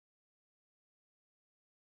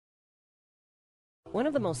One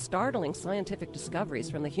of the most startling scientific discoveries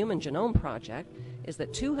from the Human Genome Project is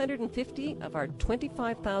that 250 of our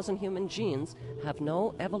 25,000 human genes have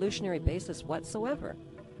no evolutionary basis whatsoever.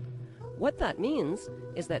 What that means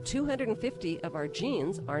is that 250 of our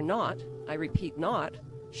genes are not, I repeat not,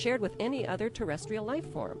 shared with any other terrestrial life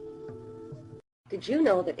form. Did you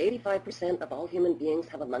know that 85% of all human beings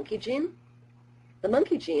have a monkey gene? The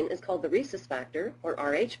monkey gene is called the rhesus factor, or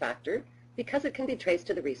Rh factor, because it can be traced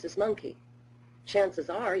to the rhesus monkey. Chances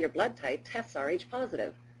are your blood type tests Rh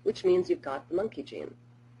positive, which means you've got the monkey gene.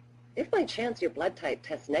 If by chance your blood type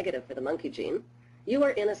tests negative for the monkey gene, you are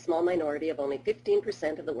in a small minority of only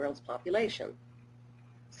 15% of the world's population.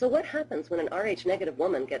 So what happens when an Rh negative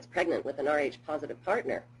woman gets pregnant with an Rh positive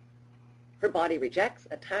partner? Her body rejects,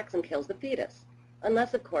 attacks, and kills the fetus,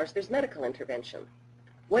 unless, of course, there's medical intervention.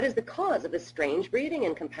 What is the cause of this strange breeding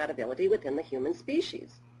incompatibility within the human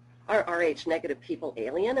species? Are Rh negative people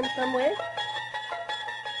alien in some way?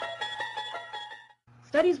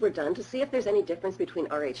 Studies were done to see if there's any difference between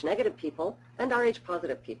Rh negative people and Rh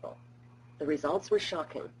positive people. The results were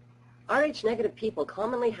shocking. Rh negative people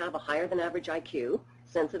commonly have a higher than average IQ,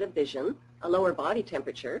 sensitive vision, a lower body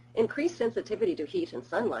temperature, increased sensitivity to heat and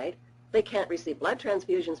sunlight. They can't receive blood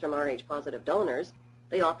transfusions from Rh positive donors.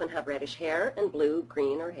 They often have reddish hair and blue,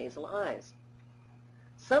 green, or hazel eyes.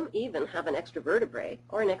 Some even have an extra vertebrae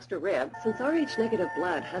or an extra rib. Since Rh negative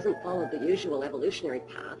blood hasn't followed the usual evolutionary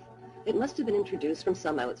path, it must have been introduced from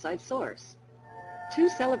some outside source. Two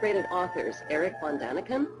celebrated authors, Erich von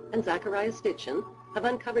Däniken and Zacharias Sitchin, have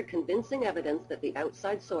uncovered convincing evidence that the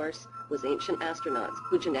outside source was ancient astronauts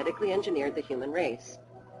who genetically engineered the human race.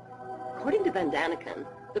 According to von Däniken,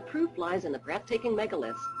 the proof lies in the breathtaking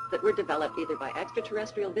megaliths that were developed either by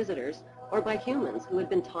extraterrestrial visitors or by humans who had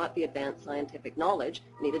been taught the advanced scientific knowledge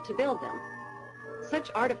needed to build them.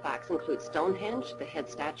 Such artifacts include Stonehenge, the head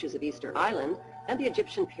statues of Easter Island, and the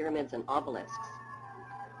Egyptian pyramids and obelisks.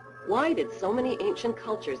 Why did so many ancient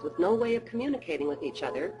cultures with no way of communicating with each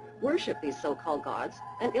other worship these so-called gods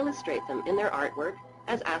and illustrate them in their artwork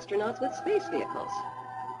as astronauts with space vehicles?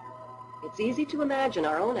 It's easy to imagine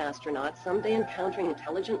our own astronauts someday encountering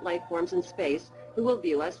intelligent life forms in space who will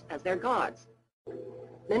view us as their gods.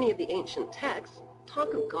 Many of the ancient texts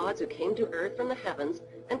talk of gods who came to Earth from the heavens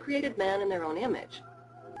and created man in their own image.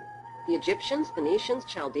 The Egyptians, Phoenicians,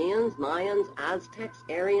 Chaldeans, Mayans, Aztecs,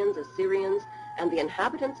 Aryans, Assyrians, and the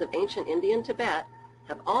inhabitants of ancient India and Tibet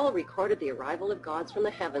have all recorded the arrival of gods from the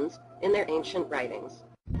heavens in their ancient writings.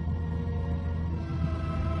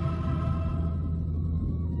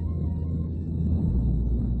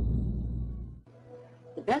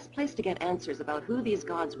 The best place to get answers about who these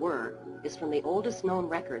gods were is from the oldest known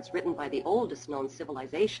records written by the oldest known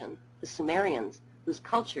civilization, the Sumerians, whose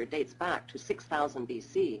culture dates back to 6000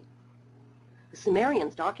 BC. The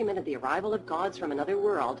Sumerians documented the arrival of gods from another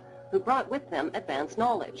world who brought with them advanced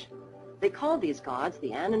knowledge. They called these gods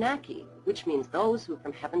the Anunnaki, which means those who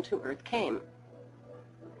from heaven to earth came.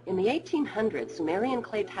 In the 1800s, Sumerian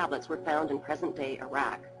clay tablets were found in present-day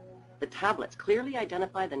Iraq. The tablets clearly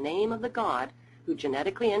identify the name of the god who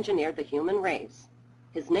genetically engineered the human race.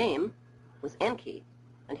 His name was Enki,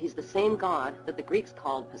 and he's the same god that the Greeks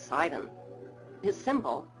called Poseidon. His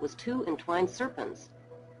symbol was two entwined serpents.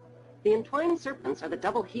 The entwined serpents are the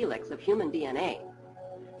double helix of human DNA.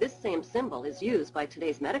 This same symbol is used by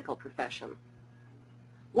today's medical profession.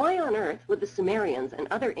 Why on earth would the Sumerians and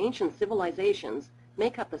other ancient civilizations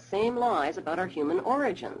make up the same lies about our human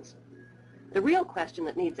origins? The real question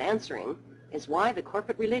that needs answering is why the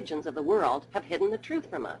corporate religions of the world have hidden the truth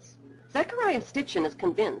from us. Zacharias Sitchin is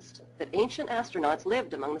convinced that ancient astronauts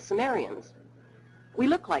lived among the Sumerians. "We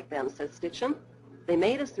look like them," says Sitchin. "They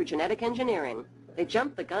made us through genetic engineering. They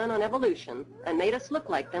jumped the gun on evolution and made us look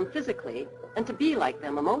like them physically and to be like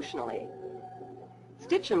them emotionally."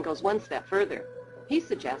 Sitchin goes one step further. He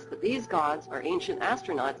suggests that these gods are ancient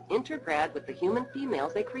astronauts interbred with the human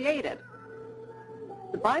females they created.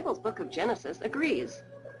 The Bible's book of Genesis agrees.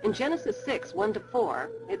 In Genesis 6, 1-4,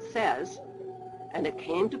 it says, "And it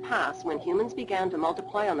came to pass when humans began to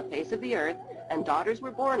multiply on the face of the earth, and daughters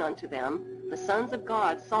were born unto them, the sons of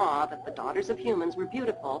God saw that the daughters of humans were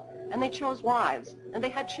beautiful, and they chose wives, and they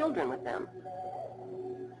had children with them."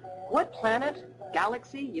 What planet,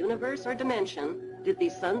 galaxy, universe, or dimension did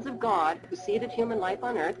these sons of God who seeded human life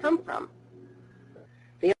on Earth come from?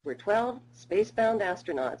 They were 12 space-bound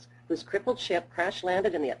astronauts whose crippled ship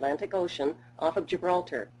crash-landed in the Atlantic Ocean off of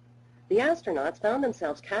Gibraltar. The astronauts found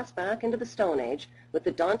themselves cast back into the Stone Age with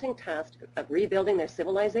the daunting task of rebuilding their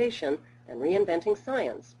civilization and reinventing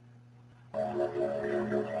science.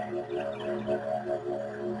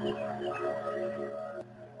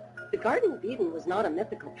 The Garden of Eden was not a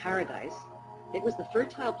mythical paradise. It was the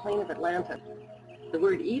fertile plain of Atlantis. The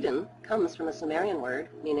word Eden comes from a Sumerian word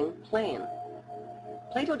meaning plain.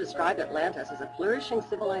 Plato described Atlantis as a flourishing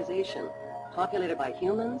civilization populated by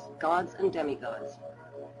humans, gods, and demigods.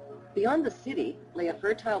 Beyond the city lay a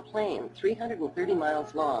fertile plain 330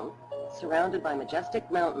 miles long, surrounded by majestic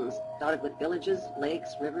mountains dotted with villages,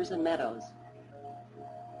 lakes, rivers, and meadows.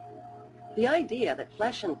 The idea that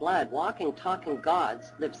flesh and blood, walking, talking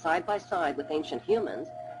gods lived side by side with ancient humans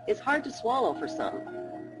is hard to swallow for some.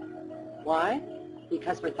 Why?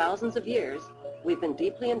 Because for thousands of years, we've been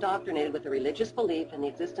deeply indoctrinated with a religious belief in the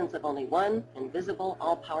existence of only one invisible,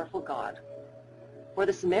 all-powerful God. For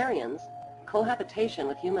the Sumerians, cohabitation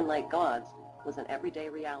with human-like gods was an everyday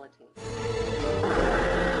reality.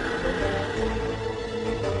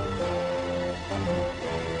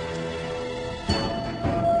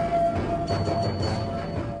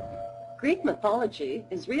 Greek mythology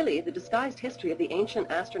is really the disguised history of the ancient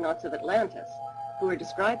astronauts of Atlantis, who were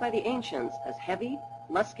described by the ancients as heavy,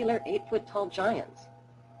 muscular, 8-foot-tall giants.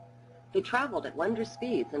 They traveled at wondrous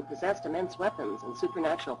speeds and possessed immense weapons and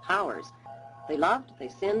supernatural powers. They loved, they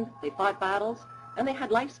sinned, they fought battles, and they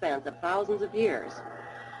had lifespans of thousands of years.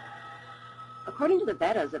 According to the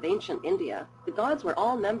Vedas of ancient India, the gods were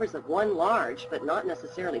all members of one large, but not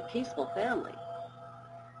necessarily peaceful family.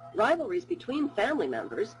 Rivalries between family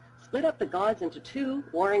members split up the gods into two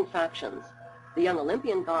warring factions, the young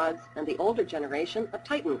Olympian gods and the older generation of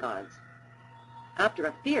Titan gods. After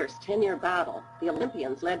a fierce 10-year battle, the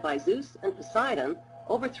Olympians, led by Zeus and Poseidon,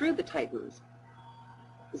 overthrew the Titans.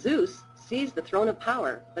 Zeus seized the throne of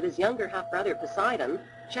power, but his younger half-brother Poseidon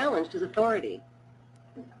challenged his authority.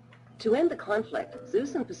 To end the conflict,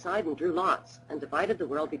 Zeus and Poseidon drew lots and divided the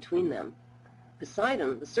world between them.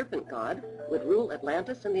 Poseidon, the serpent god, would rule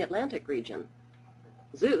Atlantis and the Atlantic region.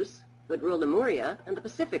 Zeus would rule Lemuria and the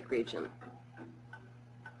Pacific region.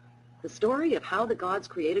 The story of how the gods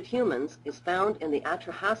created humans is found in the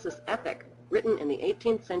Atrahasis epic, written in the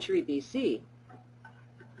 18th century BC.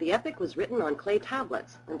 The epic was written on clay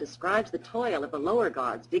tablets and describes the toil of the lower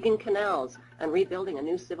gods digging canals and rebuilding a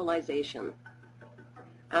new civilization.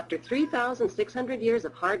 After 3,600 years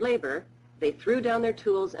of hard labor, they threw down their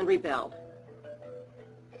tools and rebelled.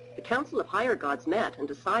 The Council of Higher Gods met and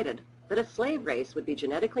decided that a slave race would be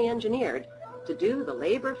genetically engineered to do the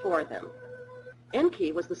labor for them.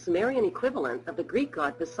 Enki was the Sumerian equivalent of the Greek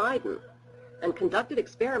god Poseidon and conducted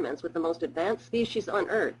experiments with the most advanced species on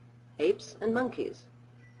Earth, apes and monkeys.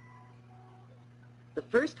 The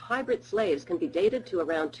first hybrid slaves can be dated to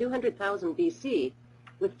around 200,000 BC.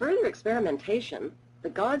 With further experimentation, the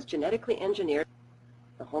gods genetically engineered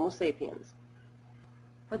the Homo sapiens.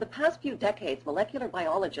 For the past few decades, molecular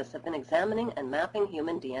biologists have been examining and mapping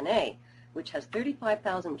human DNA, which has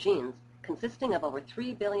 35,000 genes consisting of over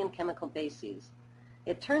 3 billion chemical bases.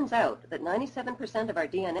 It turns out that 97% of our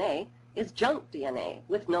DNA is junk DNA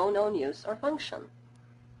with no known use or function.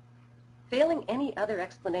 Failing any other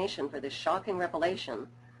explanation for this shocking revelation,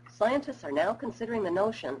 scientists are now considering the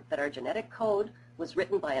notion that our genetic code was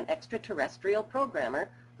written by an extraterrestrial programmer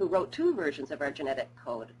who wrote two versions of our genetic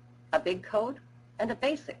code, a big code and a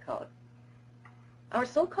basic code. Our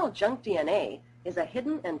so-called junk DNA is a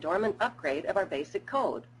hidden and dormant upgrade of our basic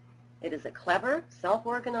code. It is a clever,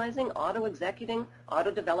 self-organizing, auto-executing,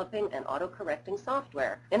 auto-developing, and auto-correcting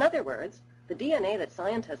software. In other words, the DNA that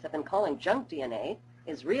scientists have been calling junk DNA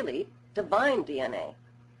is really divine DNA.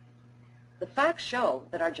 The facts show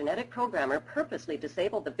that our genetic programmer purposely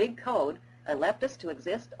disabled the big code and left us to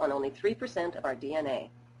exist on only 3% of our DNA.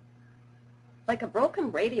 Like a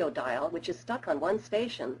broken radio dial which is stuck on one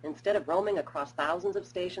station instead of roaming across thousands of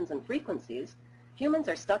stations and frequencies, humans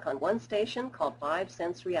are stuck on one station called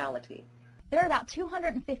 5-sense reality. There are about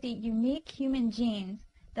 250 unique human genes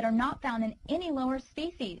that are not found in any lower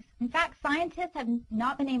species. In fact, scientists have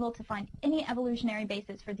not been able to find any evolutionary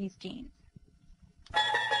basis for these genes.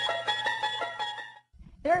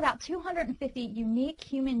 There are about 250 unique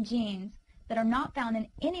human genes that are not found in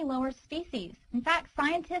any lower species. In fact,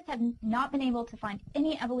 scientists have not been able to find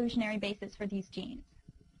any evolutionary basis for these genes.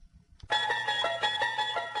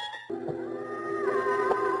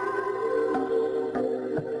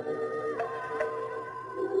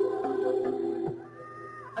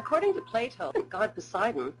 According to Plato, god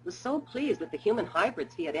Poseidon was so pleased with the human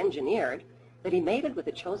hybrids he had engineered that he mated with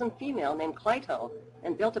a chosen female named Cleito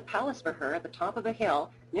and built a palace for her at the top of a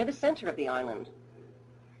hill near the center of the island.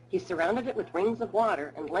 He surrounded it with rings of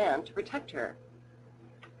water and land to protect her.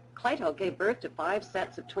 Cleito gave birth to 5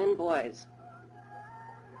 sets of twin boys.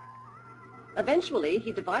 Eventually,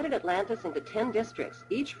 he divided Atlantis into 10 districts,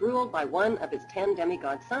 each ruled by one of his 10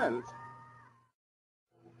 demigod sons.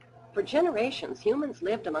 For generations, humans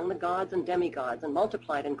lived among the gods and demigods and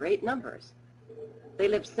multiplied in great numbers. They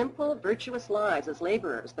lived simple, virtuous lives as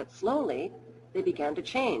laborers, but slowly they began to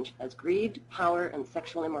change as greed, power, and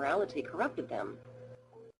sexual immorality corrupted them.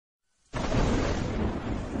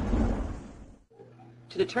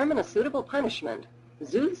 To determine a suitable punishment,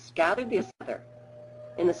 Zeus gathered the together.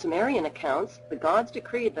 In the Sumerian accounts, the gods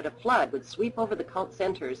decreed that a flood would sweep over the cult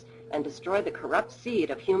centers and destroy the corrupt seed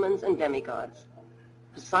of humans and demigods.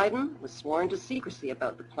 Poseidon was sworn to secrecy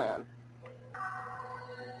about the plan.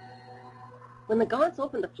 When the gods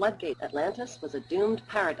opened the floodgate, Atlantis was a doomed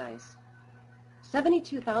paradise.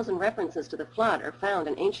 72,000 references to the flood are found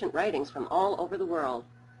in ancient writings from all over the world.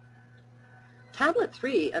 Tablet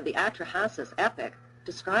 3 of the Atrahasis epic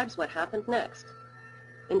describes what happened next.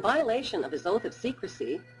 In violation of his oath of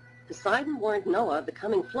secrecy, Poseidon warned Noah of the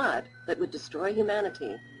coming flood that would destroy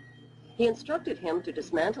humanity. He instructed him to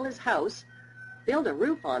dismantle his house, build a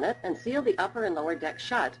roof on it, and seal the upper and lower deck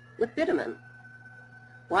shut with bitumen.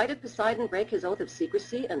 Why did Poseidon break his oath of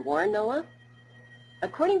secrecy and warn Noah?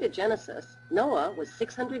 According to Genesis, Noah was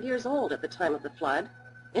 600 years old at the time of the flood,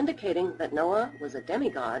 indicating that Noah was a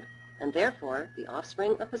demigod and therefore the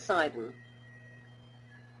offspring of Poseidon.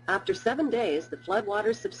 After 7 days, the flood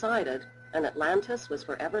waters subsided, and Atlantis was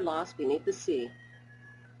forever lost beneath the sea.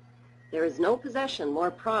 There is no possession more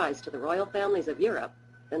prized to the royal families of Europe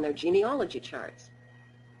than their genealogy charts.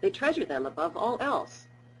 They treasure them above all else.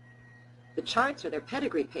 The charts are their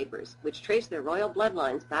pedigree papers, which trace their royal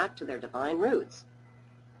bloodlines back to their divine roots.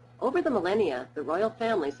 Over the millennia, the royal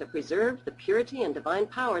families have preserved the purity and divine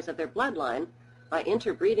powers of their bloodline by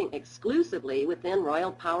interbreeding exclusively within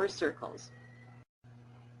royal power circles.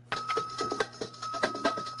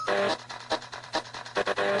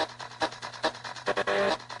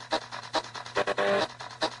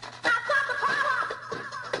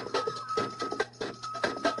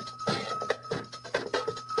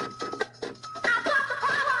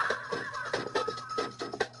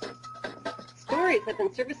 Stories have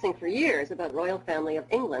been surfacing for years about the royal family of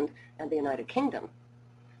England and the United Kingdom.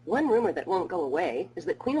 One rumor that won't go away is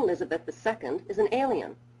that Queen Elizabeth II is an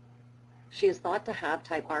alien. She is thought to have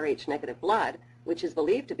type Rh negative blood, which is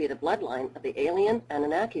believed to be the bloodline of the alien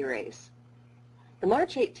Anunnaki race. The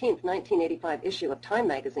March 18, 1985 issue of Time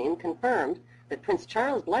magazine confirmed that Prince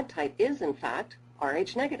Charles' blood type is, in fact,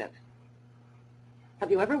 Rh negative. Have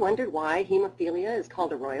you ever wondered why hemophilia is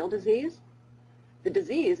called a royal disease? The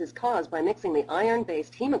disease is caused by mixing the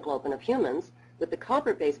iron-based hemoglobin of humans with the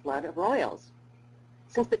copper-based blood of royals.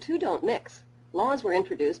 Since the two don't mix, laws were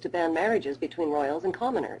introduced to ban marriages between royals and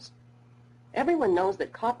commoners. Everyone knows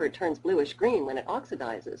that copper turns bluish-green when it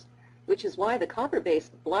oxidizes, which is why the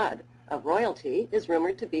copper-based blood of royalty is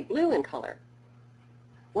rumored to be blue in color.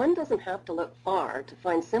 One doesn't have to look far to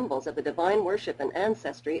find symbols of the divine worship and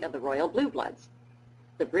ancestry of the royal blue bloods.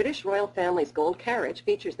 The British royal family's gold carriage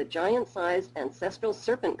features the giant-sized ancestral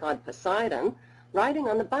serpent god Poseidon riding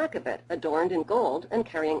on the back of it, adorned in gold and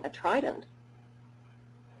carrying a trident.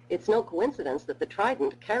 It's no coincidence that the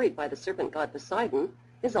trident carried by the serpent god Poseidon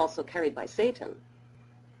is also carried by Satan.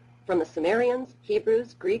 From the Sumerians,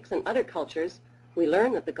 Hebrews, Greeks, and other cultures, we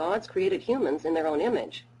learn that the gods created humans in their own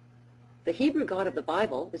image. The Hebrew God of the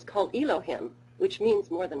Bible is called Elohim, which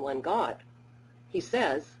means more than one God. He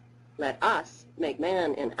says, "Let us make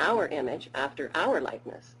man in our image after our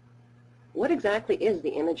likeness." What exactly is the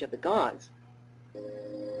image of the gods?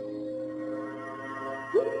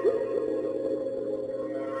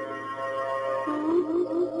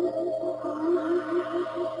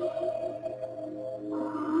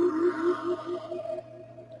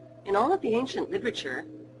 In all of the ancient literature,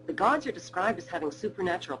 the gods are described as having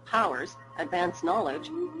supernatural powers, advanced knowledge,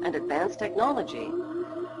 and advanced technology.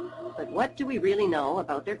 But what do we really know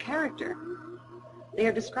about their character? They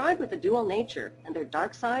are described with a dual nature, and their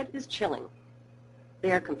dark side is chilling.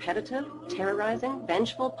 They are competitive, terrorizing,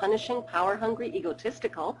 vengeful, punishing, power-hungry,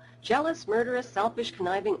 egotistical, jealous, murderous, selfish,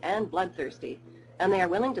 conniving, and bloodthirsty, and they are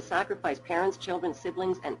willing to sacrifice parents, children,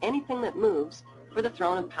 siblings, and anything that moves for the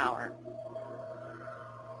throne of power.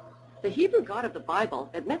 The Hebrew God of the Bible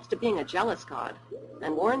admits to being a jealous God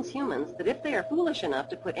and warns humans that if they are foolish enough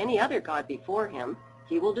to put any other god before him,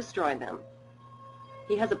 he will destroy them.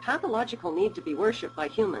 He has a pathological need to be worshipped by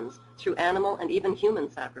humans through animal and even human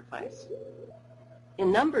sacrifice.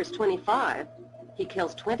 In Numbers 25, he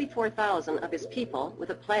kills 24,000 of his people with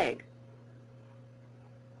a plague.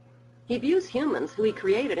 He views humans, who he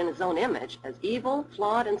created in his own image, as evil,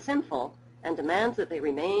 flawed, and sinful, and demands that they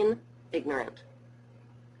remain ignorant.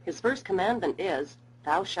 His first commandment is,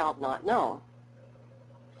 "Thou shalt not know."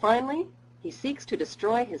 Finally, he seeks to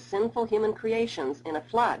destroy his sinful human creations in a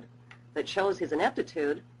flood that shows his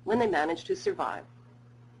ineptitude when they managed to survive.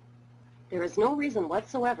 There is no reason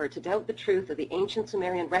whatsoever to doubt the truth of the ancient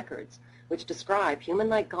Sumerian records, which describe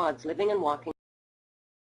human-like gods living and walking.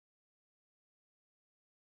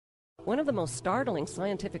 One of the most startling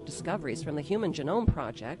scientific discoveries from the Human Genome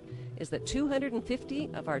Project is that 250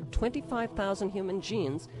 of our 25,000 human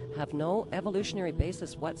genes have no evolutionary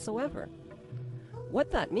basis whatsoever. What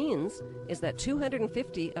that means is that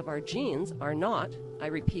 250 of our genes are not, I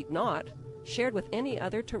repeat not, shared with any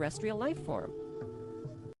other terrestrial life form.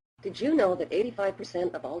 Did you know that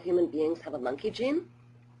 85% of all human beings have a monkey gene?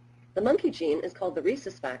 The monkey gene is called the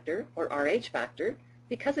rhesus factor, or Rh factor,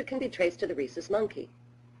 because it can be traced to the rhesus monkey.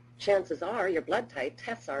 Chances are your blood type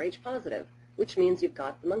tests Rh positive, which means you've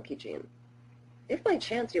got the monkey gene. If by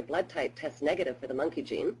chance your blood type tests negative for the monkey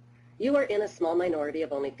gene, you are in a small minority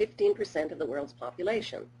of only 15% of the world's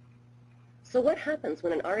population. So what happens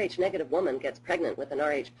when an Rh negative woman gets pregnant with an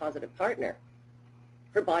Rh positive partner?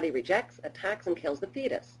 Her body rejects, attacks, and kills the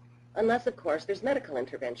fetus, unless, of course, there's medical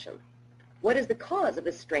intervention. What is the cause of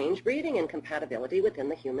this strange breeding incompatibility within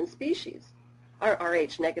the human species? Are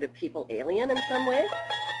Rh negative people alien in some way?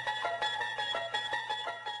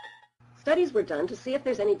 Studies were done to see if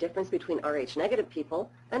there's any difference between Rh negative people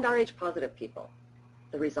and Rh positive people.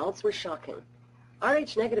 The results were shocking.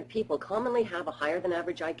 Rh negative people commonly have a higher than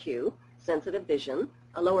average IQ, sensitive vision,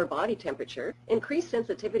 a lower body temperature, increased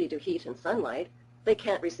sensitivity to heat and sunlight. They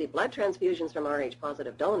can't receive blood transfusions from Rh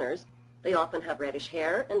positive donors. They often have reddish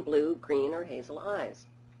hair and blue, green, or hazel eyes.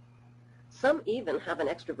 Some even have an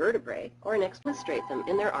extra vertebrae or an illustrate them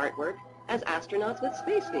in their artwork as astronauts with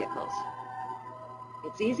space vehicles.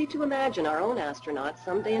 It's easy to imagine our own astronauts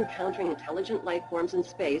someday encountering intelligent life forms in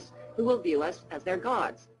space who will view us as their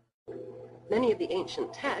gods. Many of the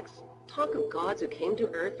ancient texts talk of gods who came to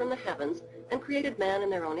earth from the heavens and created man in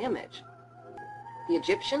their own image. The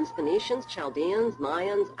Egyptians, Phoenicians, Chaldeans,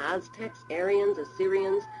 Mayans, Aztecs, Aryans,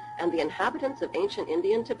 Assyrians, and the inhabitants of ancient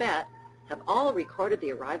India and Tibet have all recorded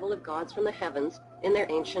the arrival of gods from the heavens in their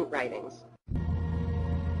ancient writings.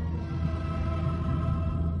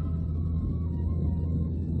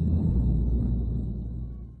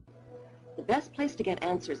 The best place to get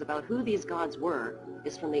answers about who these gods were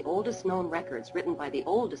is from the oldest known records written by the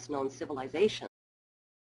oldest known civilization.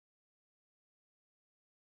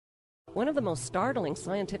 One of the most startling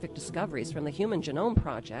scientific discoveries from the Human Genome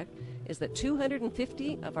Project is that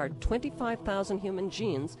 250 of our 25,000 human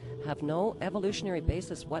genes have no evolutionary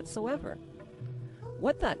basis whatsoever.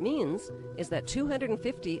 What that means is that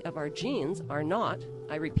 250 of our genes are not,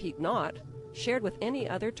 I repeat not, shared with any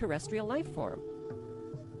other terrestrial life form.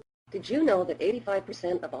 Did you know that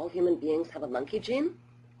 85% of all human beings have a monkey gene?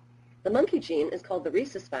 The monkey gene is called the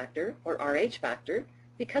rhesus factor, or Rh factor,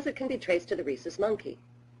 because it can be traced to the rhesus monkey.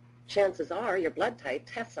 Chances are your blood type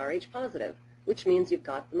tests Rh positive, which means you've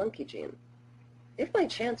got the monkey gene. If by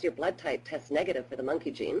chance your blood type tests negative for the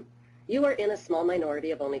monkey gene, you are in a small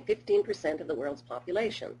minority of only 15% of the world's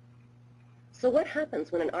population. So what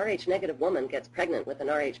happens when an Rh negative woman gets pregnant with an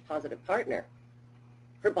Rh positive partner?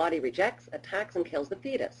 Her body rejects, attacks, and kills the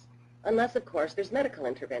fetus, unless, of course, there's medical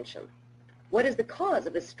intervention. What is the cause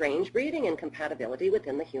of this strange breeding incompatibility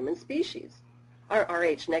within the human species? Are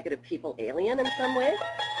Rh negative people alien in some way?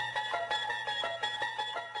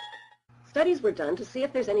 Studies were done to see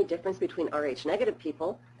if there's any difference between Rh negative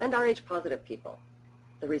people and Rh positive people.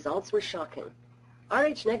 The results were shocking.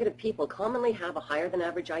 Rh negative people commonly have a higher than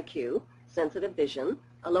average IQ, sensitive vision,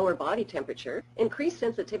 a lower body temperature, increased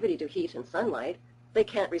sensitivity to heat and sunlight. They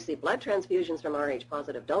can't receive blood transfusions from Rh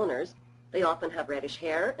positive donors. They often have reddish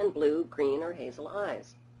hair and blue, green, or hazel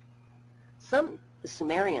eyes. Some, the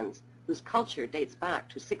Sumerians, whose culture dates back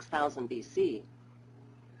to 6000 BC.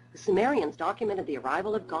 The Sumerians documented the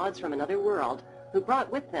arrival of gods from another world who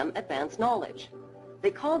brought with them advanced knowledge.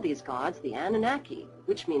 They called these gods the Anunnaki,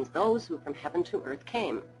 which means those who from heaven to earth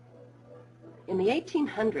came. In the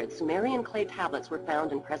 1800s, Sumerian clay tablets were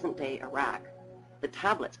found in present-day Iraq. The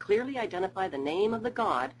tablets clearly identify the name of the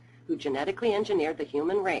god who genetically engineered the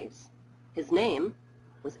human race. His name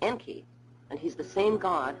was Enki, and he's the same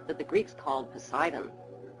god that the Greeks called Poseidon.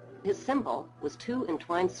 His symbol was 2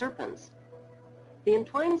 entwined serpents. The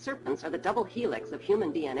entwined serpents are the double helix of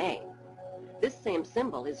human DNA. This same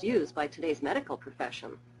symbol is used by today's medical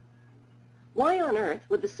profession. Why on earth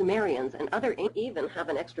would the Sumerians and other even have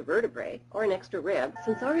an extra vertebrae or an extra rib?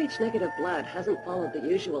 Since Rh negative blood hasn't followed the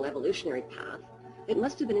usual evolutionary path, it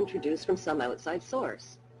must have been introduced from some outside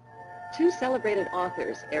source. 2 celebrated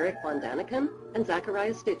authors, Eric von Daniken and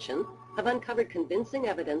Zacharias Stitchen, have uncovered convincing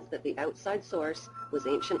evidence that the outside source was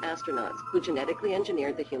ancient astronauts who genetically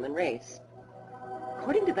engineered the human race.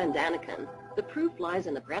 According to von Daniken, the proof lies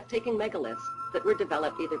in the breathtaking megaliths that were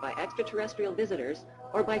developed either by extraterrestrial visitors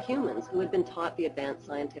or by humans who had been taught the advanced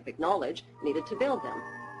scientific knowledge needed to build them.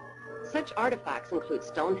 Such artifacts include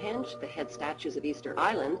Stonehenge, the head statues of Easter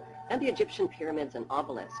Island, and the Egyptian pyramids and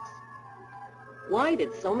obelisks. Why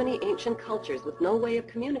did so many ancient cultures with no way of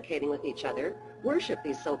communicating with each other worship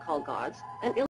these so-called gods and